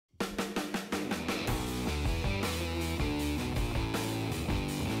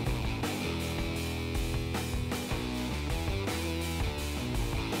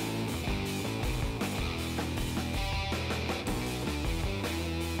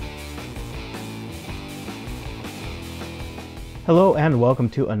Hello and welcome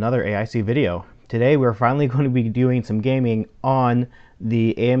to another AIC video. Today we're finally going to be doing some gaming on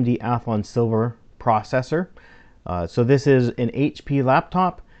the AMD Athlon Silver processor. So this is an HP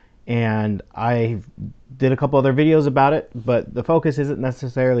laptop, and I did a couple other videos about it, but the focus isn't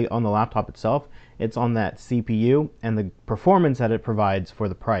necessarily on the laptop itself. It's on that CPU and the performance that it provides for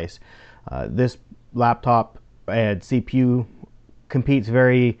the price. This laptop and CPU competes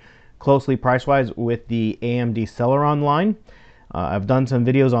very closely price-wise with the AMD Celeron line. I've done some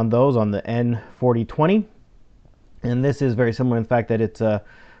videos on those on the N4020, and this is very similar in the fact that it's a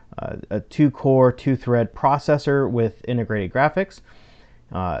 2-core, 2-thread processor with integrated graphics.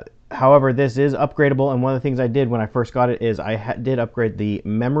 However, this is upgradable, and one of the things I did when I first got it is I did upgrade the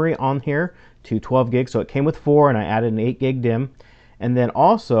memory on here to 12 gigs. So it came with 4, and I added an 8 gig DIMM, and then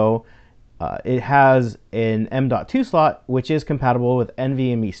also it has an M.2 slot, which is compatible with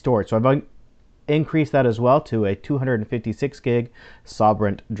NVMe storage. So I've increased that as well to a 256 gig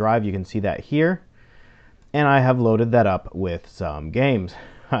Sovereign drive. You can see that here, and I have loaded that up with some games.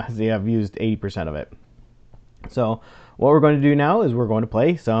 See, I've used 80% of it. So what we're going to do now is we're going to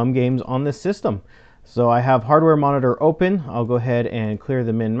play some games on this system. So I have hardware monitor open. I'll go ahead and clear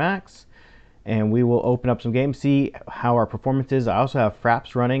the min max, and we will open up some games, see how our performance is. I also have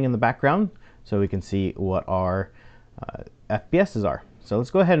Fraps running in the background so we can see what our FPSs are. So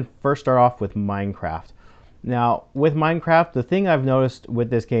let's go ahead and first start off with Minecraft. Now with Minecraft, the thing I've noticed with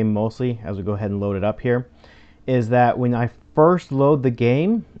this game mostly, as we go ahead and load it up here, is that when I first load the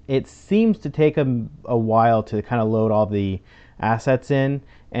game, it seems to take a while to kind of load all the assets in,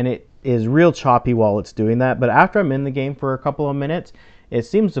 and it is real choppy while it's doing that. But after I'm in the game for a couple of minutes, it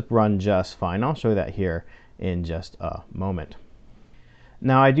seems to run just fine. I'll show you that here in just a moment.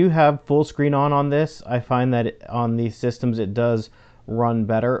 Now I do have full screen on this. I find that on these systems it does run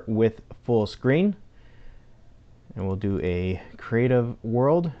better with full screen. And we'll do a creative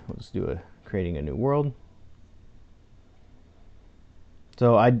world. Let's do creating a new world.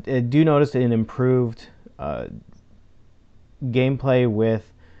 So I do notice an improved gameplay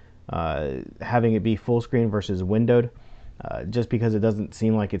with having it be full screen versus windowed, just because it doesn't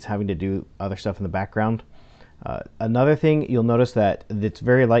seem like it's having to do other stuff in the background. Another thing, you'll notice that it's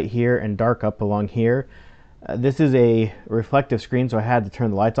very light here and dark up along here. This is a reflective screen, so I had to turn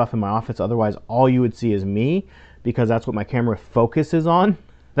the lights off in my office. Otherwise, all you would see is me, because that's what my camera focuses on.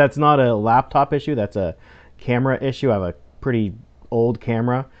 That's not a laptop issue, that's a camera issue. I have a pretty old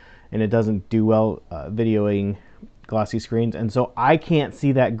camera, and it doesn't do well videoing glossy screens. And so I can't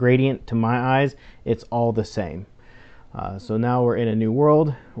see that gradient to my eyes. It's all the same. So now we're in a new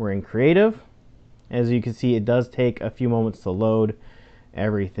world. We're in creative. As you can see, it does take a few moments to load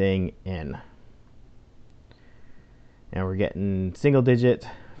everything in. And we're getting single-digit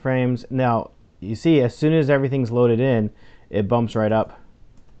frames. Now, you see, as soon as everything's loaded in, it bumps right up.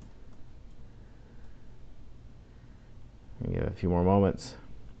 Give it a few more moments.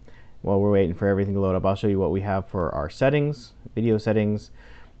 While we're waiting for everything to load up, I'll show you what we have for our settings, video settings.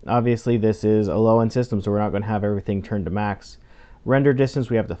 Obviously, this is a low-end system, so we're not going to have everything turned to max. Render distance,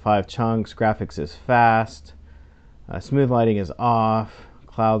 we have the 5 chunks. Graphics is fast. Smooth lighting is off.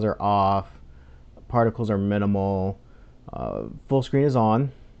 Clouds are off. Particles are minimal. Full screen is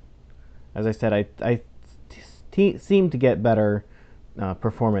on. As I said, I seem to get better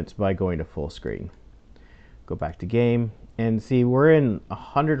performance by going to full screen. Go back to game, and see we're in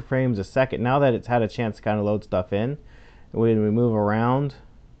 100 frames a second. Now that it's had a chance to kind of load stuff in, when we move around,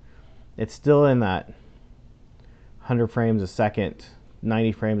 it's still in that 100 frames a second,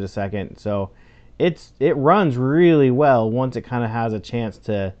 90 frames a second. So it runs really well once it kind of has a chance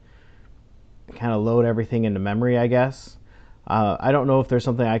to kind of load everything into memory, I guess. I don't know if there's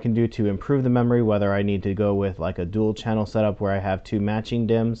something I can do to improve the memory, whether I need to go with like a dual channel setup where I have 2 matching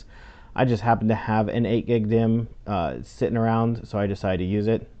DIMMs. I just happen to have an 8 gig DIMM sitting around, so I decided to use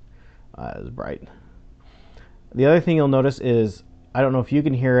it. It was bright. The other thing you'll notice is, I don't know if you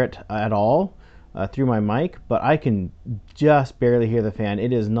can hear it at all through my mic, but I can just barely hear the fan.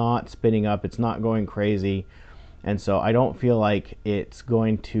 It is not spinning up, it's not going crazy, and so I don't feel like it's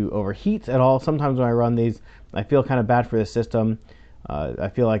going to overheat at all. Sometimes when I run these, I feel kind of bad for the system. I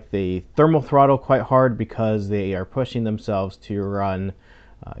feel like they thermal throttle quite hard because they are pushing themselves to run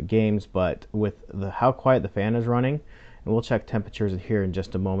games, but with how quiet the fan is running, and we'll check temperatures here in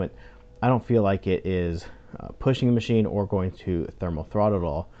just a moment, I don't feel like it is pushing the machine or going to thermal throttle at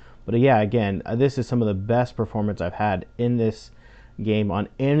all. But yeah, again, this is some of the best performance I've had in this game on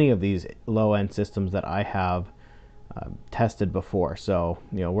any of these low-end systems that I have tested before. So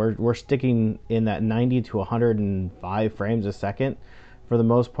we're sticking in that 90 to 105 frames a second for the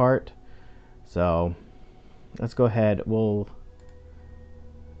most part. So let's go ahead. We'll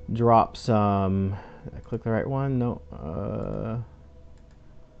drop some. Did I click the right one? No.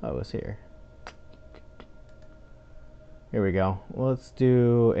 Oh, it's here. Here we go. Let's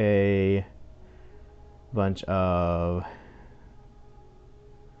do a bunch of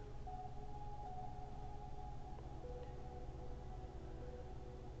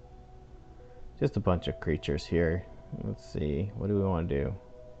just a bunch of creatures here. Let's see. What do we want to do?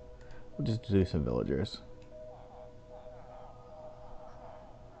 We'll just do some villagers.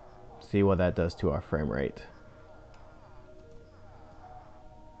 See what that does to our frame rate.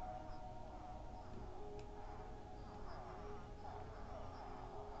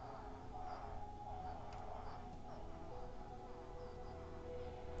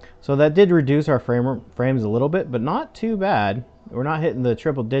 So that did reduce our frames a little bit, but not too bad. We're not hitting the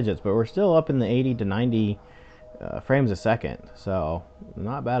triple digits, but we're still up in the 80 to 90 frames a second. So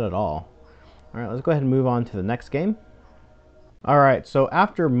not bad at all. All right, let's go ahead and move on to the next game. All right, so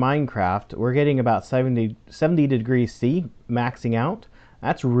after Minecraft, we're getting about 70 degrees C maxing out.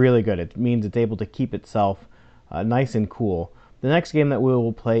 That's really good. It means it's able to keep itself nice and cool. The next game that we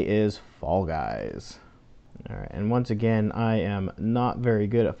will play is Fall Guys. All right, and once again, I am not very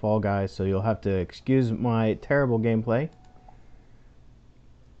good at Fall Guys, so you'll have to excuse my terrible gameplay.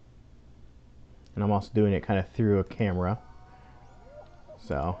 And I'm also doing it kind of through a camera.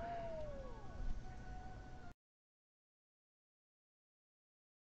 So all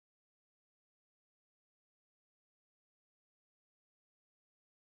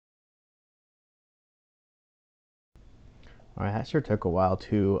right, that sure took a while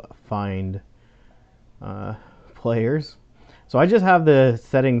to find players. So I just have the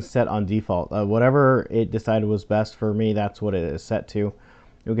settings set on default. Whatever it decided was best for me, that's what it is set to.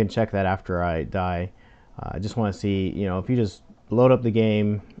 You can check that after I die. I just want to see, you know, if you just load up the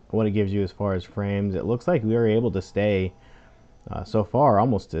game, what it gives you as far as frames. It looks like we were able to stay so far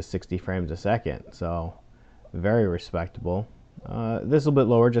almost to 60 frames a second. So very respectable. This is a bit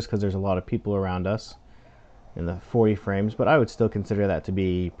lower just because there's a lot of people around us in the 40 frames, but I would still consider that to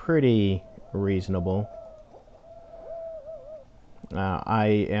be pretty reasonable.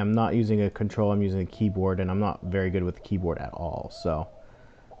 I am not using a control, I'm using a keyboard, and I'm not very good with the keyboard at all, so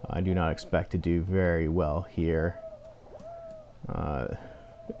I do not expect to do very well here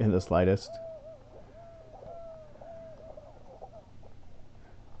in the slightest.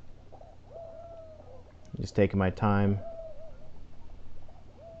 Just taking my time.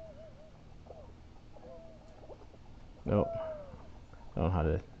 Nope. I don't know how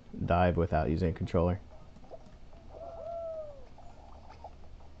to dive without using a controller.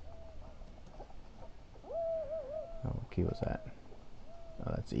 Oh, what key was that?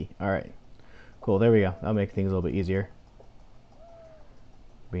 Oh, that's E. Alright. Cool, there we go. That'll make things a little bit easier.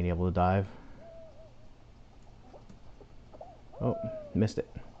 Being able to dive. Oh, missed it.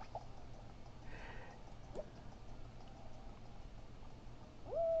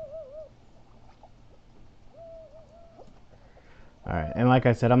 Alright, and like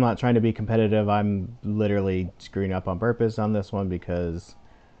I said, I'm not trying to be competitive. I'm literally screwing up on purpose on this one because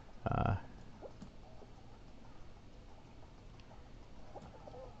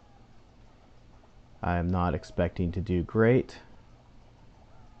I'm not expecting to do great.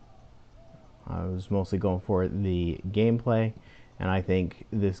 I was mostly going for the gameplay, and I think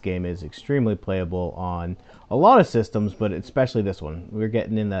this game is extremely playable on a lot of systems, but especially this one. We're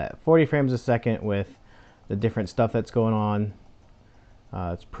getting in that 40 frames a second with the different stuff that's going on.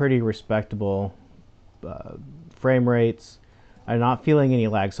 It's pretty respectable frame rates. I'm not feeling any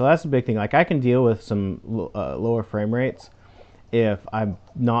lag, so that's the big thing. Like, I can deal with some lower frame rates if I'm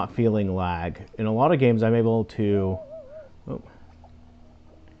not feeling lag. In a lot of games, I'm able to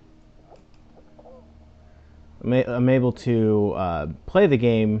play the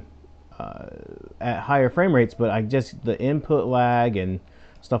game at higher frame rates, but the input lag and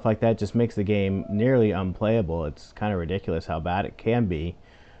stuff like that just makes the game nearly unplayable. It's kind of ridiculous how bad it can be,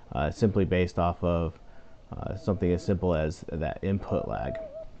 simply based off of something as simple as that input lag.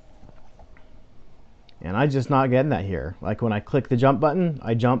 And I'm just not getting that here. Like, when I click the jump button,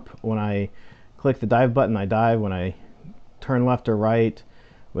 I jump. When I click the dive button, I dive. When I turn left or right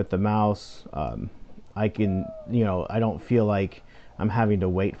with the mouse, I can, you know, I don't feel like I'm having to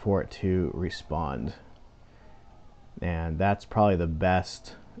wait for it to respond. And that's probably the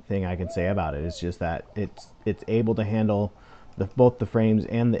best thing I can say about it. It's just that it's able to handle both the frames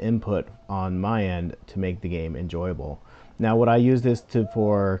and the input on my end to make the game enjoyable. Now, would I use this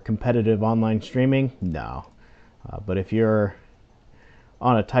for competitive online streaming? No. But if you're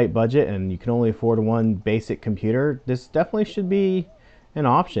on a tight budget and you can only afford one basic computer, this definitely should be an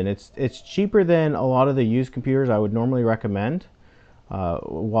option. It's cheaper than a lot of the used computers I would normally recommend.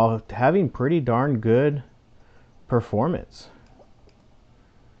 while having pretty darn good performance.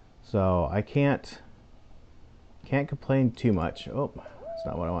 So I can't complain too much. Oh, that's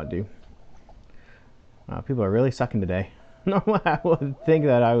not what I want to do. People are really sucking today. No, I would think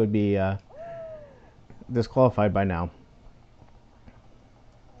that I would be disqualified by now.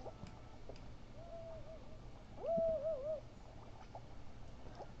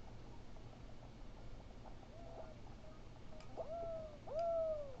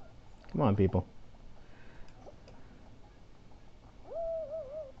 Come on, people.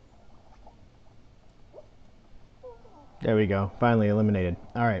 There we go. Finally eliminated.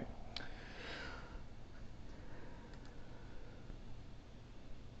 All right.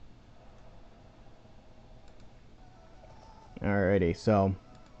 Alrighty, so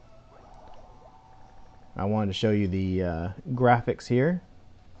I wanted to show you the graphics here.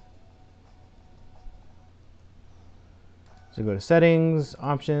 So go to settings,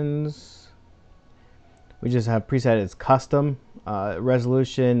 options. We just have preset as custom.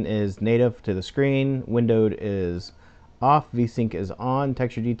 Resolution is native to the screen. Windowed is off. VSync is on.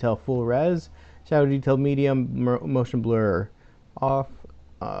 Texture detail full res. Shadow detail medium. Motion blur off.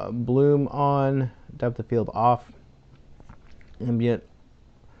 Bloom on. Depth of field off. Ambient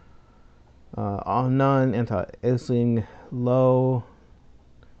on none. Anti-aliasing low.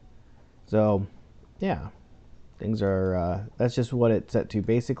 So yeah, things are that's just what it's set to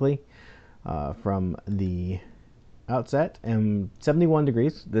basically from the outset. And 71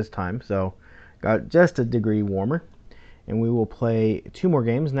 degrees this time, so got just a degree warmer. And we will play 2 more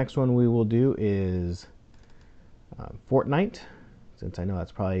games. Next one we will do is Fortnite, since I know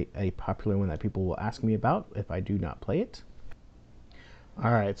that's probably a popular one that people will ask me about if I do not play it.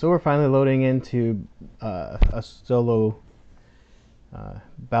 Alright, so we're finally loading into a solo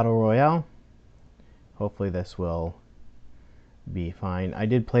battle royale. Hopefully this will be fine. I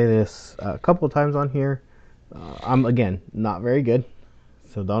did play this a couple of times on here. I'm, again, not very good,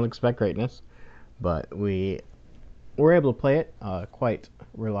 so don't expect greatness, but we were able to play it quite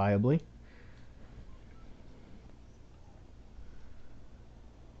reliably.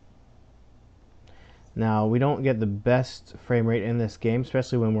 Now, we don't get the best frame rate in this game,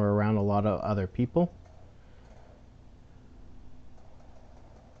 especially when we're around a lot of other people.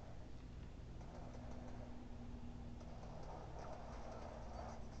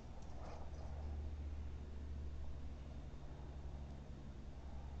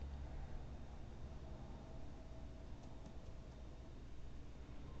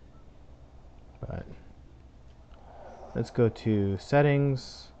 But let's go to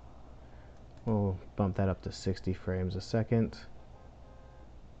settings. We'll bump that up to 60 frames a second.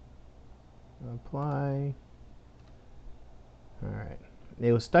 Apply. Alright.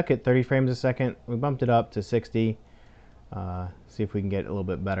 It was stuck at 30 frames a second. We bumped it up to 60. See if we can get a little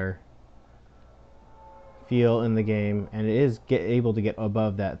bit better feel in the game. And it is able to get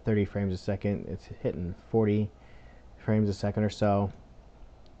above that 30 frames a second. It's hitting 40 frames a second or so.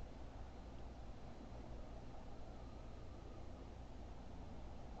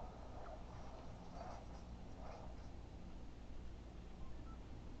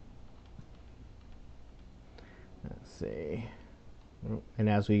 Let's see. And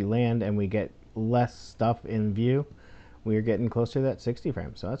as we land and we get less stuff in view, we are getting closer to that 60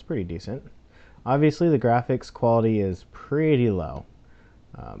 frames, so that's pretty decent. Obviously the graphics quality is pretty low.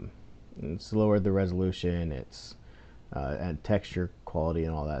 It's lowered the resolution, it's and texture quality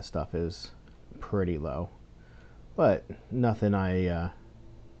and all that stuff is pretty low, but nothing I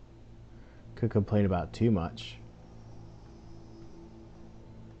could complain about too much.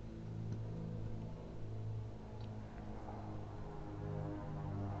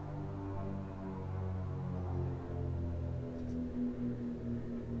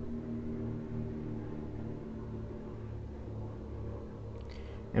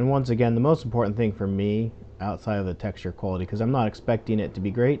 And once again, the most important thing for me, outside of the texture quality, because I'm not expecting it to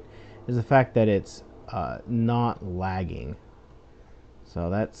be great, is the fact that it's not lagging. So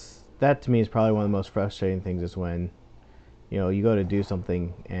that to me is probably one of the most frustrating things, is when you go to do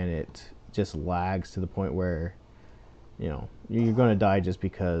something and it just lags to the point where you're going to die just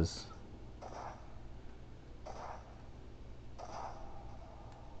because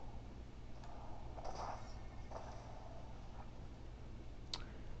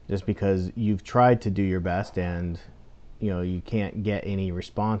you've tried to do your best and you can't get any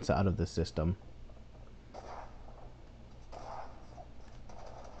response out of the system.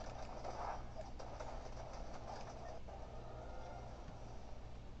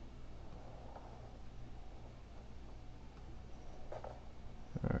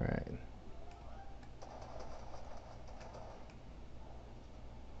 All right.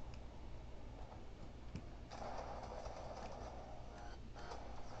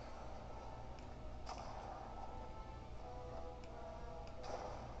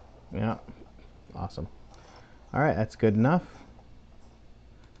 Yeah, awesome. All right, that's good enough.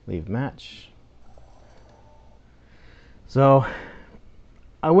 Leave match. So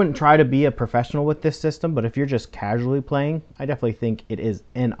I wouldn't try to be a professional with this system, but if you're just casually playing, I definitely think it is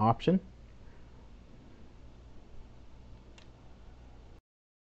an option.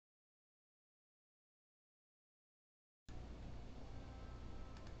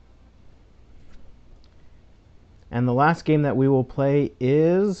 And the last game that we will play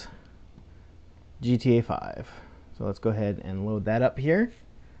is GTA 5. So let's go ahead and load that up here.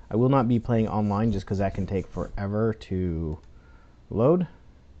 I will not be playing online just because that can take forever to load.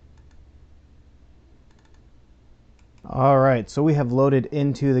 Alright, so we have loaded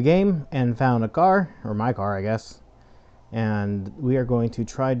into the game and found a car, or my car I guess, and we are going to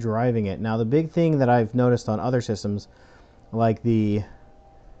try driving it. Now the big thing that I've noticed on other systems, like the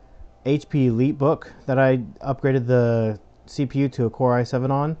HP EliteBook that I upgraded the CPU to a Core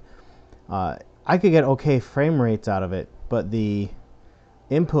i7 on, I could get okay frame rates out of it, but the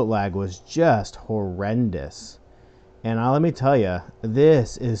input lag was just horrendous. And let me tell you,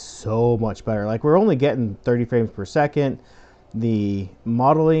 this is so much better. Like, we're only getting 30 frames per second. The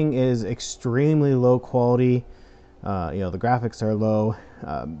modeling is extremely low quality. The graphics are low.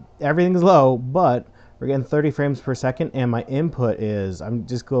 Everything's low, but we're getting 30 frames per second, and my input is, I'm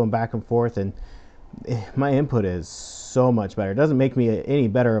just going back and forth, and my input is so much better. It doesn't make me any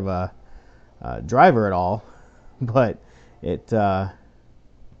better of a driver at all, but it...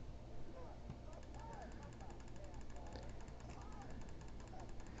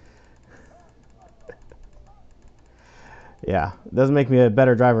 yeah, it doesn't make me a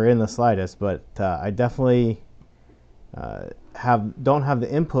better driver in the slightest, but I definitely don't have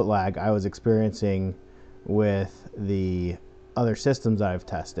the input lag I was experiencing with the other systems that I've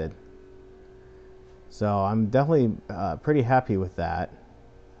tested. So I'm definitely pretty happy with that.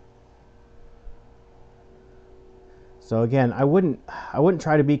 So again, I wouldn't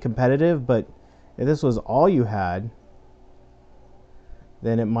try to be competitive, but if this was all you had,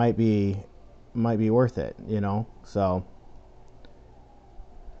 then it might be worth it, you know. So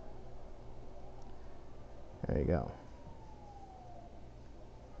there you go.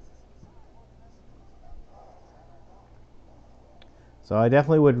 So I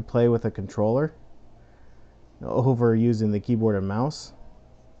definitely would play with a controller over using the keyboard and mouse.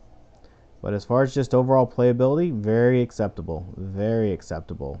 But as far as just overall playability, very acceptable. Very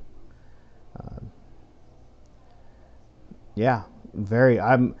acceptable. Yeah,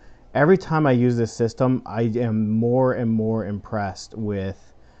 every time I use this system, I am more and more impressed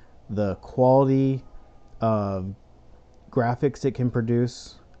with the quality of graphics it can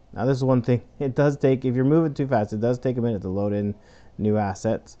produce. Now, this is one thing. It does take, if you're moving too fast, it does take a minute to load in new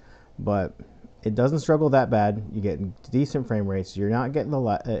assets, but it doesn't struggle that bad. You get decent frame rates. You're not getting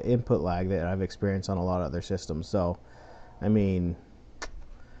the input lag that I've experienced on a lot of other systems. So, I mean,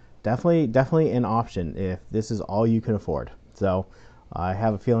 definitely an option if this is all you can afford. So, I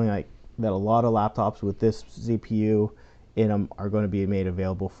have a feeling like that a lot of laptops with this CPU in them are going to be made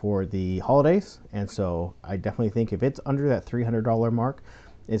available for the holidays, and so I definitely think if it's under that $300 mark,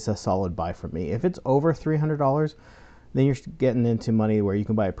 it's a solid buy for me. If it's over $300, then you're getting into money where you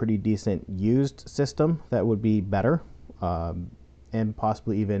can buy a pretty decent used system that would be better, and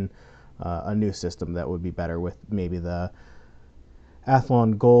possibly even a new system that would be better with maybe the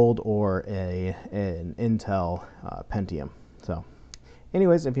Athlon Gold or an Intel Pentium. So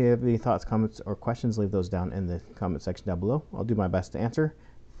anyways, if you have any thoughts, comments, or questions, leave those down in the comment section down below. I'll do my best to answer.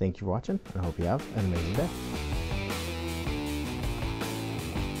 Thank you for watching, and I hope you have an amazing day.